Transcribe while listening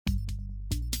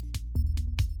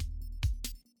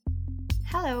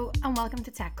Hello and welcome to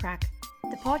Tech Crack,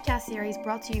 the podcast series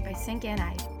brought to you by Sync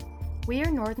NI. We are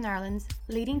Northern Ireland's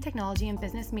leading technology and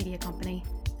business media company,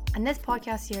 and this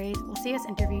podcast series will see us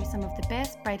interview some of the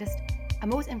best, brightest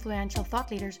and most influential thought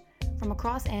leaders from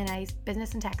across NI's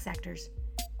business and tech sectors.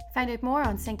 Find out more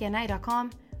on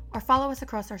syncni.com or follow us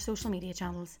across our social media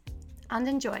channels. And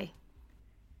enjoy.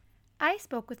 I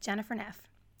spoke with Jennifer Neff,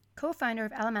 co-founder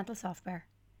of Elemental Software,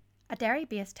 a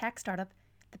Derry-based tech startup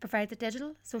that provides a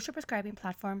digital social prescribing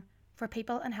platform for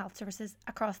people and health services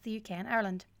across the UK and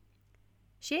Ireland.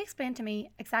 She explained to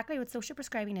me exactly what social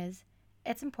prescribing is,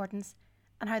 its importance,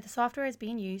 and how the software is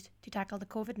being used to tackle the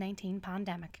COVID-19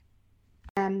 pandemic.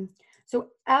 So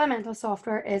Elemental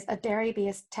Software is a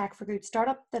Derry-based tech for good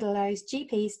startup that allows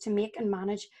GPs to make and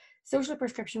manage social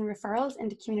prescription referrals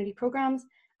into community programs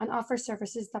and offer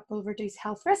services that will reduce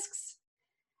health risks.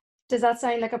 Does that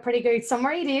sound like a pretty good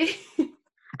summary to you?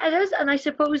 It is, and I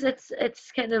suppose it's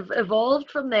kind of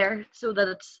evolved from there, so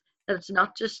that it's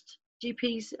not just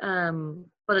GPs,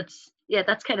 but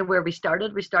that's kind of where we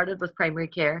started. We started with primary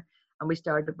care, and we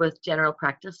started with general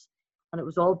practice, and it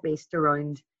was all based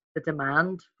around the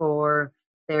demand for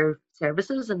their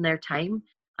services and their time.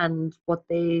 And what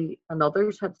they and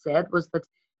others had said was that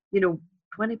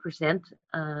 20%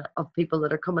 of people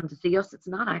that are coming to see us, it's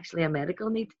not actually a medical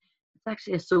need, it's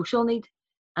actually a social need.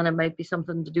 And it might be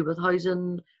something to do with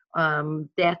housing,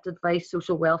 debt advice,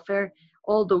 social welfare,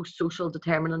 all those social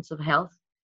determinants of health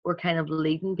were kind of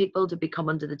leading people to be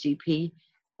coming to the GP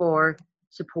for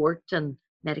support and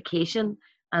medication.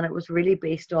 And it was really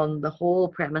based on the whole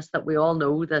premise that we all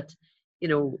know that,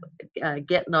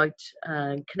 getting out,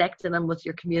 connecting them with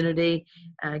your community,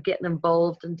 getting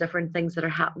involved in different things that are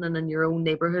happening in your own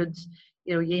neighborhoods,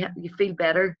 you feel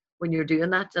better when you're doing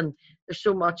that. And there's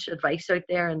so much advice out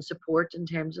there and support in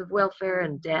terms of welfare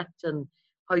and debt and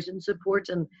housing support.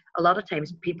 And a lot of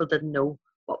times people didn't know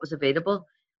what was available,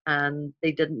 and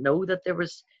they didn't know that there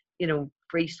was,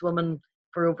 free swimming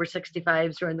for over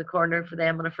 65s around the corner for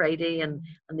them on a Friday. And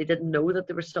they didn't know that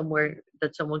there was somewhere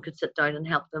that someone could sit down and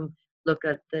help them look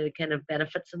at the kind of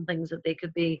benefits and things that they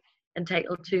could be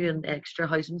entitled to and extra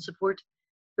housing support.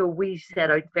 So we set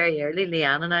out very early,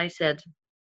 Leanne and I said,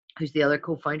 who's the other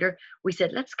co-founder, we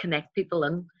said, let's connect people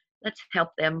in, let's help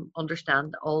them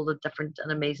understand all the different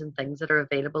and amazing things that are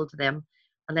available to them,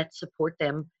 and let's support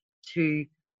them to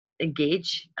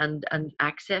engage and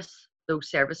access those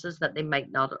services that they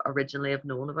might not originally have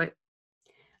known about.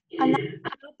 And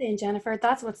then, Jennifer,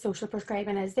 that's what social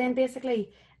prescribing is then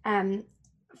basically.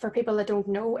 For people that don't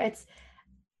know, it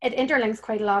interlinks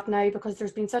quite a lot now because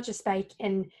there's been such a spike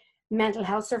in mental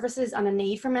health services and a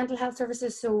need for mental health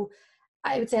services. So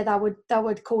I would say that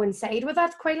would coincide with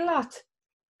that quite a lot.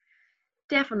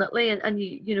 Definitely, and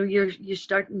you're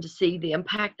starting to see the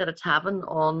impact that it's having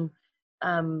on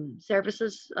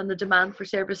services and the demand for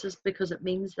services, because it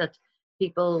means that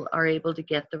people are able to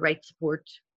get the right support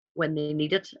when they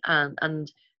need it,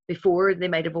 and before they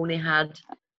might have only had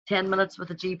 10 minutes with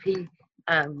a GP,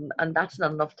 and that's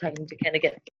not enough time to kind of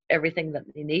get everything that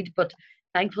they need. But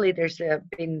thankfully there's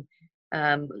been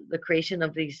the creation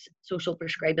of these social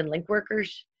prescribing link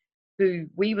workers, who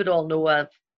we would all know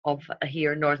of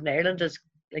here in Northern Ireland as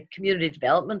like community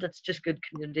development. It's just good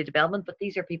community development, but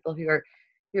these are people who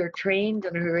are trained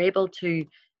and who are able to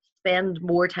spend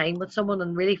more time with someone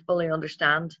and really fully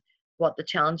understand what the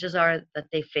challenges are that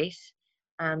they face,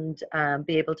 and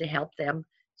be able to help them.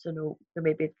 So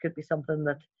maybe it could be something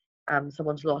that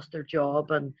someone's lost their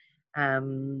job and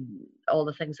all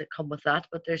the things that come with that,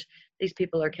 but these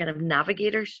people are kind of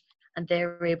navigators, and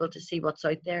they're able to see what's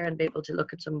out there and be able to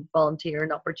look at some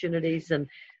volunteering opportunities and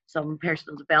some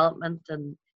personal development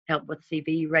and help with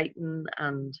CV writing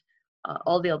and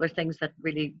all the other things that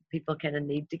really people kind of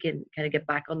need to get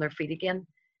back on their feet again.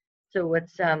 So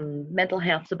it's mental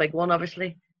health's a big one,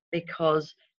 obviously,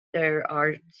 because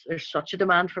there's such a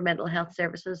demand for mental health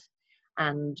services.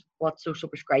 And what social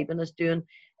prescribing is doing,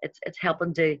 it's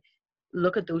helping to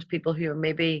look at those people who are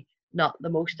maybe not the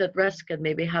most at risk and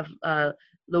maybe have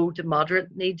low to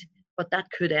moderate need, but that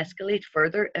could escalate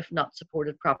further if not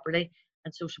supported properly.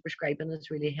 And social prescribing is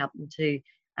really helping to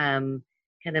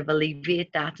kind of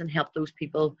alleviate that and help those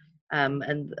people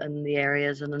in the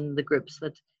areas and in the groups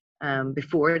that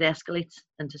before it escalates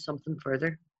into something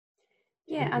further.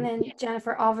 Yeah, and then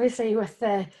Jennifer, obviously with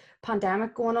the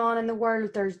pandemic going on in the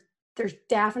world, there's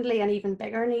definitely an even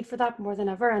bigger need for that more than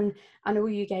ever. And I know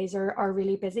you guys are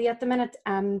really busy at the minute.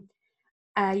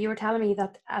 You were telling me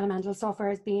that Elemental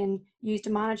Software is being used to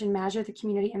manage and measure the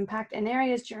community impact in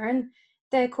areas during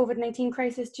the COVID-19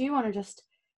 crisis. Do you want to just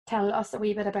tell us a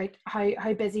wee bit about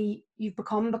how busy you've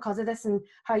become because of this and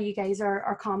how you guys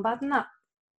are combating that?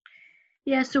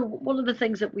 Yeah, so one of the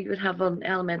things that we would have on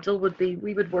Elemental would be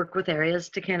we would work with areas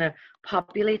to kind of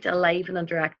populate a live and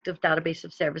interactive database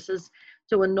of services.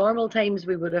 So in normal times,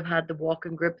 we would have had the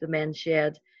walking group, the men's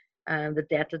shed, and the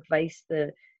debt advice,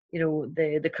 the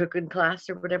cooking class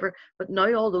or whatever. But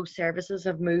now all those services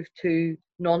have moved to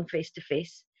non-face to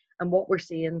face, and what we're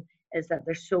seeing is that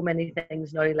there's so many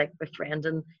things now like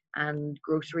befriending and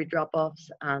grocery drop-offs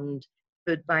and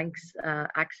food banks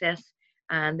access,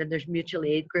 and then there's mutual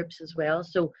aid groups as well.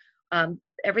 So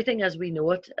everything as we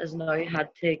know it has now had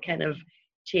to kind of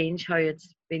change how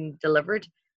it's been delivered.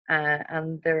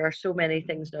 And there are so many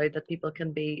things now that people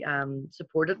can be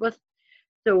supported with.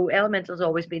 So Elemental has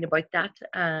always been about that,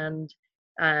 and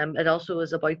it also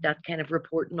is about that kind of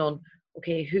reporting on,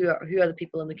 okay, who are the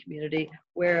people in the community,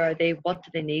 where are they, what do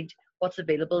they need, what's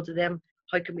available to them,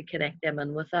 how can we connect them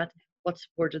in with that, what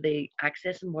support are they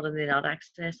accessing, what are they not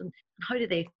accessing, and how do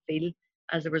they feel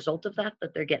as a result of that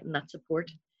they're getting that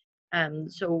support.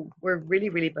 So we're really,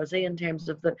 really busy in terms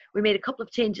of we made a couple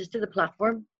of changes to the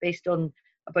platform based on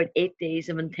about 8 days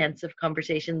of intensive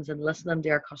conversations and listening to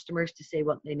our customers to say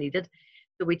what they needed.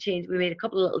 So we made a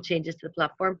couple of little changes to the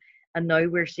platform, and now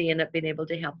we're seeing it being able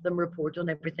to help them report on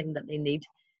everything that they need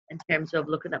in terms of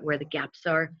looking at where the gaps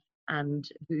are and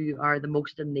who are the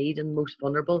most in need and most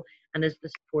vulnerable, and is the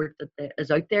support that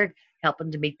is out there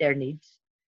helping to meet their needs.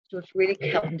 So it's really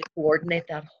helping to coordinate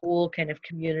that whole kind of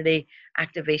community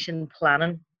activation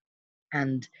planning,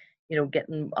 and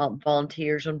getting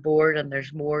volunteers on board, and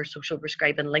there's more social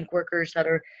prescribing link workers that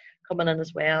are coming in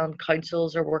as well, and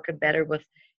councils are working better with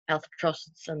health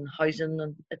trusts and housing,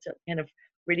 and it's a kind of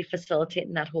really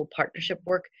facilitating that whole partnership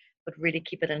work, but really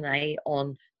keeping an eye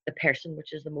on the person,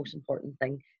 which is the most important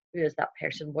thing. Who is that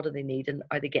person, what do they need, and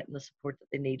are they getting the support that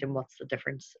they need, and what's the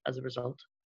difference as a result?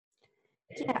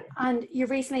 Yeah, and you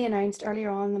recently announced earlier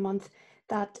on in the month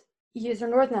that you're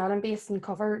Northern Ireland based and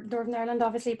cover Northern Ireland,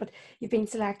 obviously, but you've been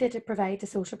selected to provide the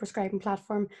social prescribing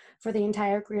platform for the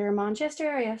entire Greater Manchester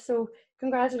area. So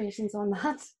congratulations on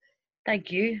that.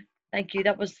 Thank you. Thank you.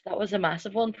 That was a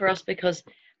massive one for us because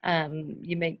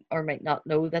you might or might not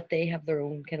know that they have their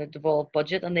own kind of devolved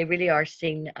budget, and they really are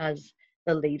seen as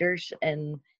the leaders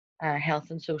in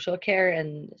health and social care,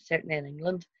 and certainly in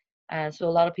England. So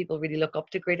a lot of people really look up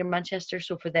to Greater Manchester.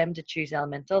 So for them to choose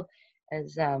Elemental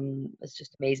is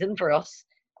just amazing for us.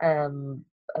 And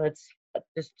it's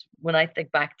just when I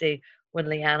think back to when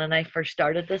Leanne and I first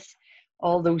started this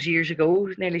all those years ago,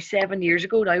 nearly 7 years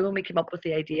ago now, when we came up with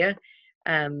the idea.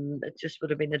 It just would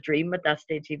have been a dream at that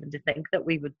stage, even to think that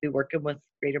we would be working with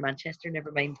Greater Manchester,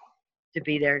 never mind to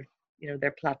be their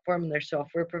platform, their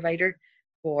software provider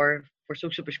for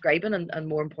social prescribing, and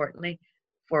more importantly,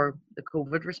 for the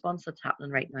COVID response that's happening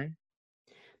right now.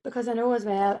 Because I know as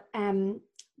well,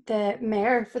 the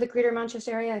mayor for the Greater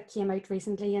Manchester area came out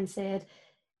recently and said,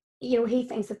 he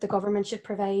thinks that the government should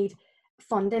provide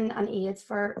funding and aids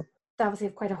for, they obviously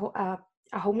have quite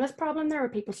a homeless problem there, where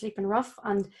people sleeping rough,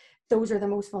 and those are the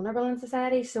most vulnerable in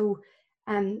society. So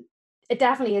it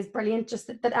definitely is brilliant just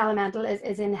that Elemental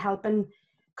is in helping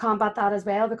combat that as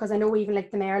well, because I know even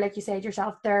like the mayor, like you said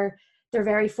yourself, they're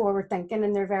very forward thinking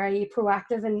and they're very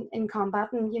proactive in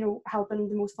combating, helping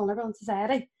the most vulnerable in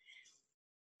society.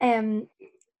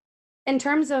 In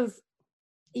terms of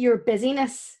your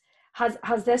busyness, has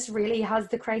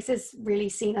the crisis really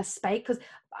seen a spike? Because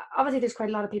obviously there's quite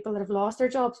a lot of people that have lost their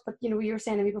jobs, but you were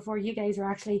saying to me before, you guys are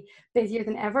actually busier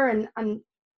than ever, and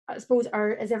I suppose,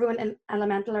 is everyone in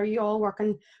Elemental, are you all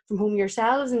working from home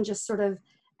yourselves and just sort of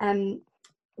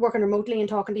working remotely and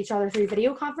talking to each other through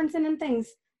video conferencing and things?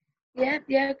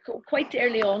 Yeah. Quite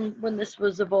early on when this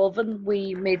was evolving,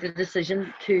 we made a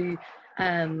decision to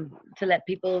let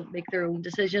people make their own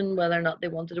decision whether or not they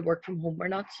wanted to work from home or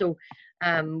not. So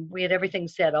we had everything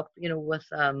set up, with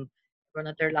everyone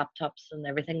at their laptops and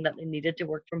everything that they needed to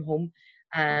work from home.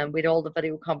 We had all the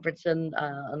video conferencing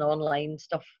and online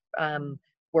stuff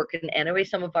working anyway.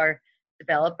 Some of our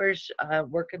developers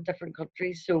work in different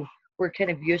countries, so we're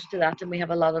kind of used to that, and we have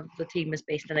a lot of the team is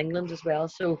based in England as well.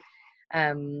 So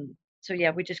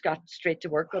yeah, we just got straight to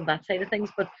work on that side of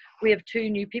things. But we have 2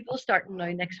 new people starting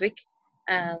now next week,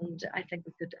 and I think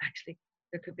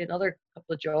there could be another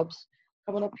couple of jobs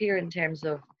coming up here in terms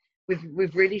of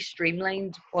we've really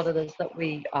streamlined what it is that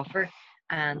we offer,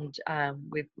 and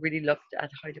we've really looked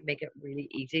at how to make it really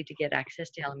easy to get access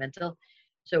to Elemental.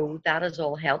 So that has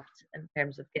all helped in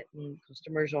terms of getting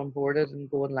customers onboarded and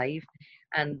going live,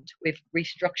 and we've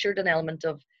restructured an element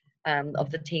of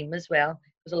the team as well,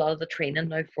 because a lot of the training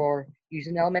now for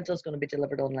using Elemental is going to be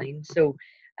delivered online. So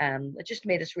it just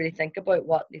made us really think about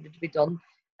what needed to be done.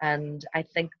 And I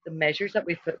think the measures that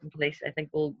we've put in place, I think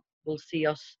will see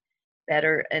us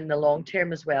better in the long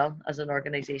term as well as an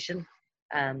organisation,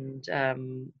 and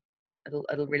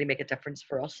it'll really make a difference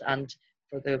for us and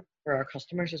for our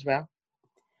customers as well.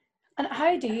 And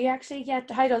how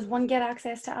does one get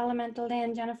access to Elemental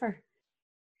then, Jennifer?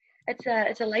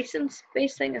 It's a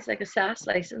license-based thing. It's like a SaaS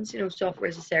license, software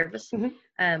as a service.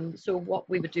 So what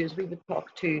we would do is we would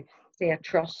talk to, say, a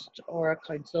trust or a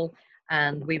council,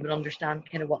 and we would understand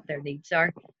kind of what their needs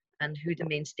are and who the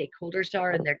main stakeholders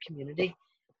are in their community,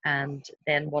 and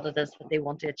then what it is that they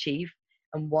want to achieve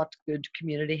and what good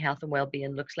community health and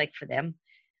well-being looks like for them.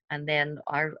 And then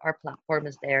our platform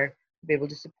is there to be able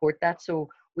to support that. So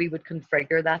we would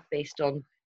configure that based on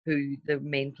who the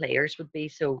main players would be.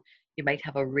 So you might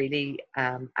have a really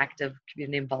active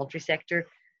community and voluntary sector.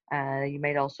 You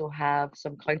might also have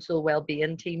some council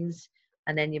wellbeing teams,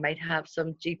 and then you might have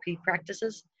some GP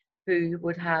practices who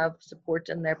would have support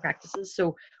in their practices.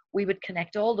 So we would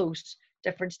connect all those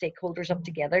different stakeholders up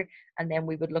together, and then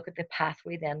we would look at the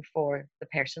pathway then for the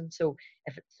person. So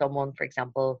if it's someone, for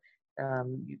example,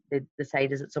 they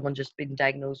decide, is it someone just been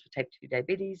diagnosed with type 2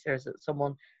 diabetes, or is it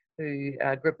someone who,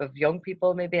 a group of young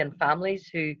people maybe and families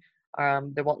who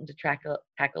they're wanting to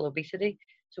tackle obesity.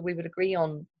 So we would agree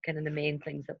on kind of the main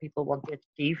things that people want to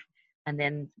achieve, and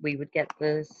then we would get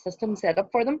the system set up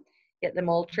for them, get them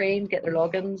all trained, get their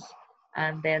logins,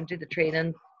 and then do the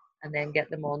training, and then get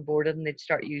them on board, and they'd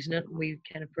start using it. And we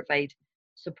kind of provide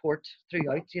support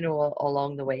throughout,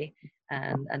 along the way,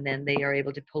 and then they are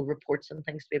able to pull reports and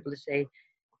things to be able to say,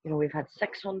 we've had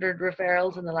 600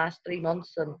 referrals in the last 3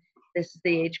 months, and this is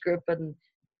the age group, and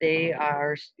they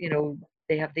are,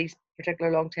 they have these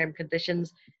particular long-term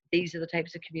conditions. These are the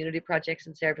types of community projects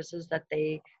and services that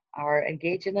they are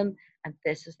engaging in, and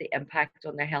this is the impact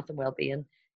on their health and well-being.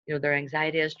 Their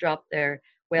anxiety has dropped, their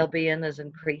well-being has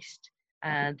increased,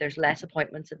 and there's less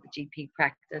appointments at the GP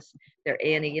practice. Their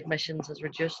A&E admissions has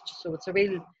reduced. So it's a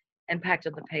real impact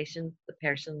on the patient, the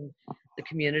person, the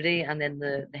community, and then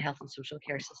the health and social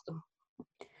care system.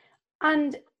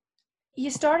 And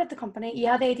you started the company, you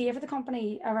had the idea for the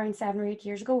company around 7 or 8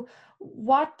 years ago.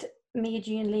 What made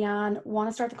you and Leanne want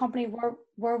to start the company?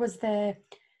 Where was the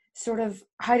sort of,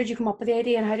 how did you come up with the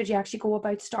idea, and how did you actually go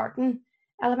about starting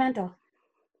Elemental?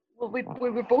 Well, we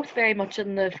were both very much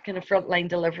in the kind of frontline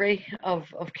delivery of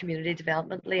community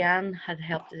development. Leanne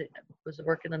was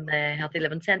working in the Healthy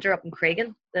Living Centre up in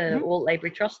Craigan, the old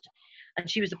library trust, and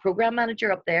she was the program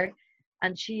manager up there,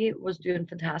 and she was doing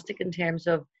fantastic in terms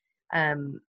of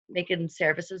making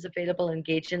services available,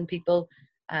 engaging people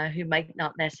who might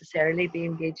not necessarily be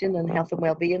engaging in health and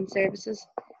wellbeing services.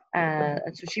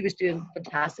 And so she was doing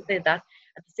fantastically at that.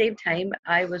 At the same time,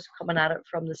 I was coming at it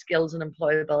from the skills and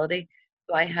employability.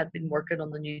 So I had been working on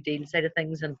the new deal side of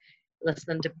things and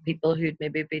listening to people who'd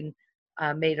maybe been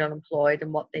made unemployed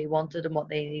and what they wanted and what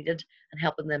they needed, and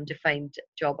helping them to find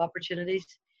job opportunities.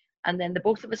 And then the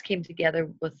both of us came together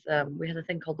with, we had a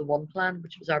thing called the One Plan,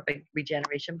 which was our big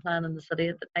regeneration plan in the city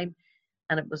at the time.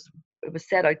 And it was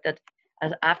set out that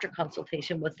after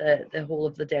consultation with the whole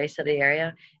of the Derry City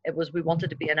area, we wanted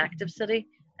to be an active city,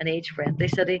 an age-friendly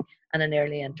city, and an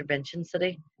early intervention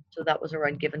city. So that was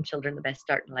around giving children the best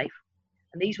start in life.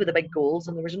 And these were the big goals,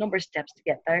 and there was a number of steps to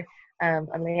get there. And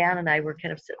Leanne and I were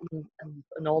kind of sitting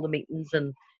in all the meetings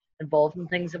and involved in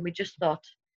things, and we just thought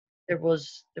there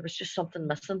was just something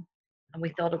missing. And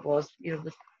we thought it was,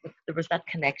 there was that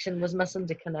connection was missing,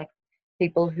 to connect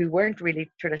people who weren't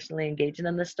really traditionally engaging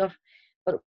in this stuff,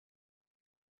 but it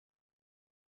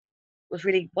was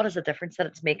really, what is the difference that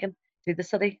it's making to the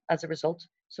city as a result?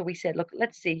 So we said, look,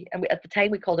 let's see. And at the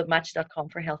time we called it Match.com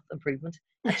for Health Improvement.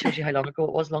 That shows you how long ago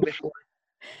it was, long before.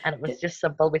 And it was just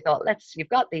simple. We thought, you've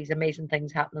got these amazing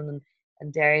things happening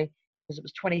in Derry, because it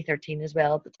was 2013 as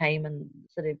well at the time, and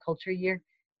City of Culture year.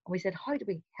 And we said, how do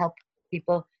we help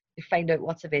people to find out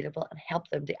what's available and help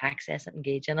them to access it,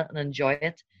 engage in it, and enjoy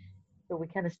it? So we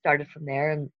kind of started from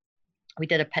there, and we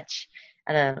did a pitch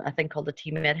at a thing called the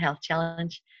Team Med Health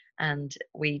Challenge, and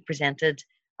we presented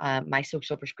My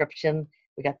Social Prescription.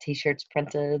 We got t-shirts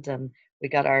printed, and we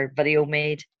got our video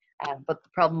made. But the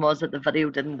problem was that the video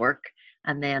didn't work,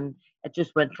 and then it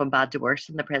just went from bad to worse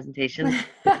in the presentation.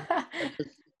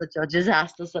 The judges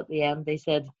asked us at the end, they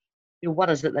said,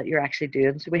 what is it that you're actually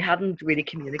doing? So we hadn't really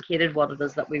communicated what it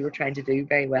is that we were trying to do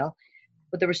very well.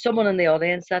 But there was someone in the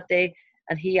audience that day,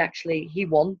 and he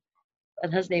won,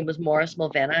 and his name was Maurice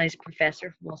Mulvena. He's a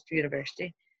professor from Ulster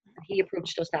University. And he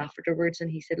approached us afterwards,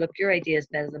 and he said, look, your idea is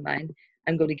better than mine.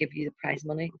 I'm going to give you the prize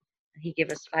money. And he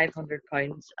gave us £500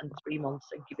 and 3 months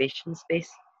incubation space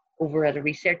over at a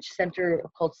research centre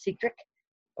called CETRIC,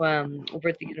 over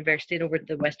at the university and over at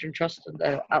the Western Trust and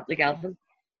the Atley Galvin.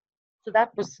 So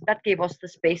that gave us the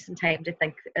space and time to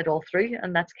think it all through,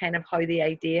 and that's kind of how the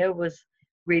idea was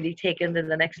really taken to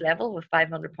the next level with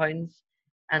 £500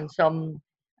 and some,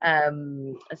 I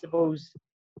suppose,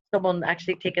 someone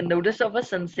actually taking notice of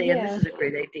us and saying this Yeah. is a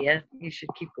great idea, you should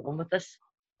keep going with this,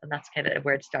 and that's kind of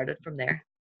where it started from there.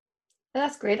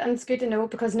 That's great, and it's good to know,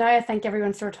 because now I think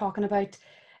everyone's sort of talking about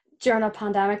during a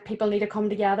pandemic, people need to come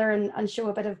together and show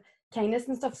a bit of kindness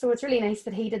and stuff. So it's really nice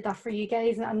that he did that for you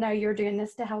guys, and now you're doing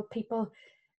this to help people,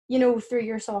 through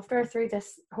your software, through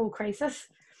this whole crisis.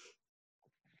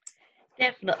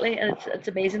 Definitely, and it's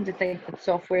amazing to think that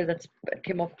software that's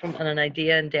came up from an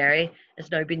idea in Derry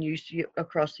is now being used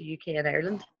across the UK and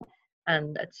Ireland,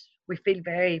 and we feel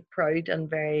very proud and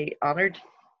very honoured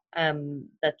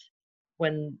that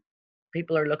when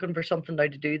people are looking for something now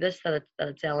to do this, that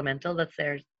it's Elemental that's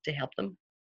there to help them.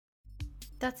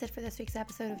 That's it for this week's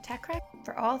episode of Tech Crack.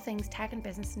 For all things tech and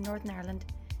business in Northern Ireland,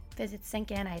 visit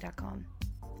syncni.com.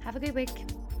 Have a good week.